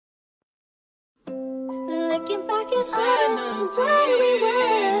Looking back at all what we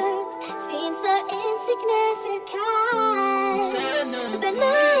were seems so insignificant. But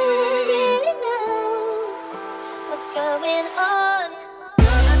no one really knows what's going on.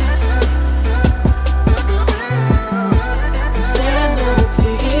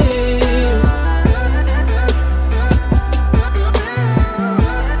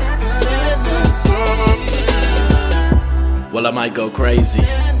 Well, I might go crazy,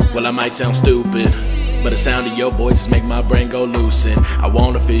 well, I might sound stupid, but the sound of your voices make my brain go lucid. I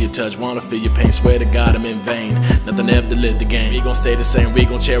wanna feel your touch, wanna feel your pain, swear to God I'm in vain. Nothing ever to live the game, we gon' stay the same, we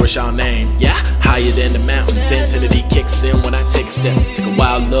gon' cherish our name. Yeah, higher than the mountains, insanity kicks in when I take a step. Take a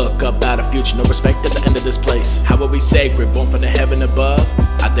wild look up at the future, no respect at the end of this place. How are we sacred, born from the heaven above?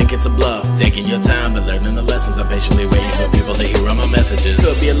 I think it's a bluff, taking your time but learning the lessons. I'm patiently waiting for people to hear all my messages.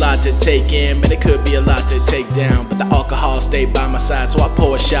 Could be a lot to take in, man, it could be a lot to take down, but the alcohol stayed by my side, so I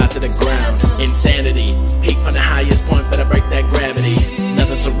pour a shot to the ground. Insanity, peak from the highest point, but I break that gravity.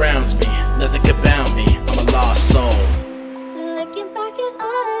 Nothing surrounds me, nothing can bound me, I'm a lost soul. Looking back at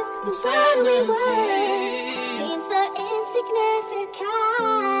all what we were seems so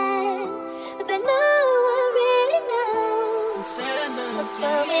insignificant, but no one really knows what's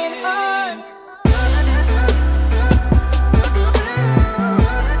going on.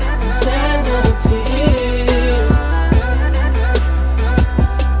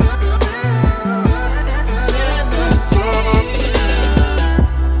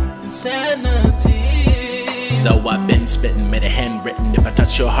 So I've been spitting, made a handwritten. If I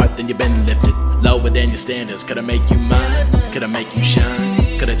touch your heart, then you've been lifted. Lower than your standards. Could I make you mine? Could I make you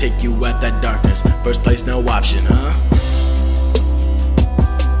shine? Could I take you out that darkness? First place, no option, huh?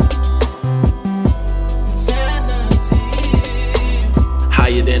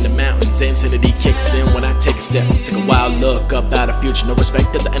 Higher than the mountains, insanity kicks in when I take a step. Take a wild look up at the future, no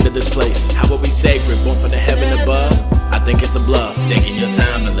respect at the end of this place. How are we sacred, born from the heaven above? I think it's a bluff, taking your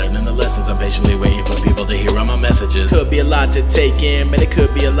time and learning the lessons. I'm patiently waiting for people to hear all my messages. Could be a lot to take in, man, it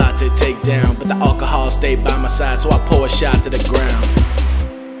could be a lot to take down, but the alcohol stayed by my side, so I pour a shot to the ground.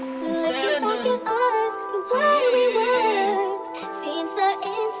 Looking back at all what we were seems so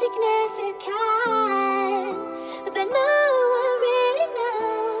insignificant.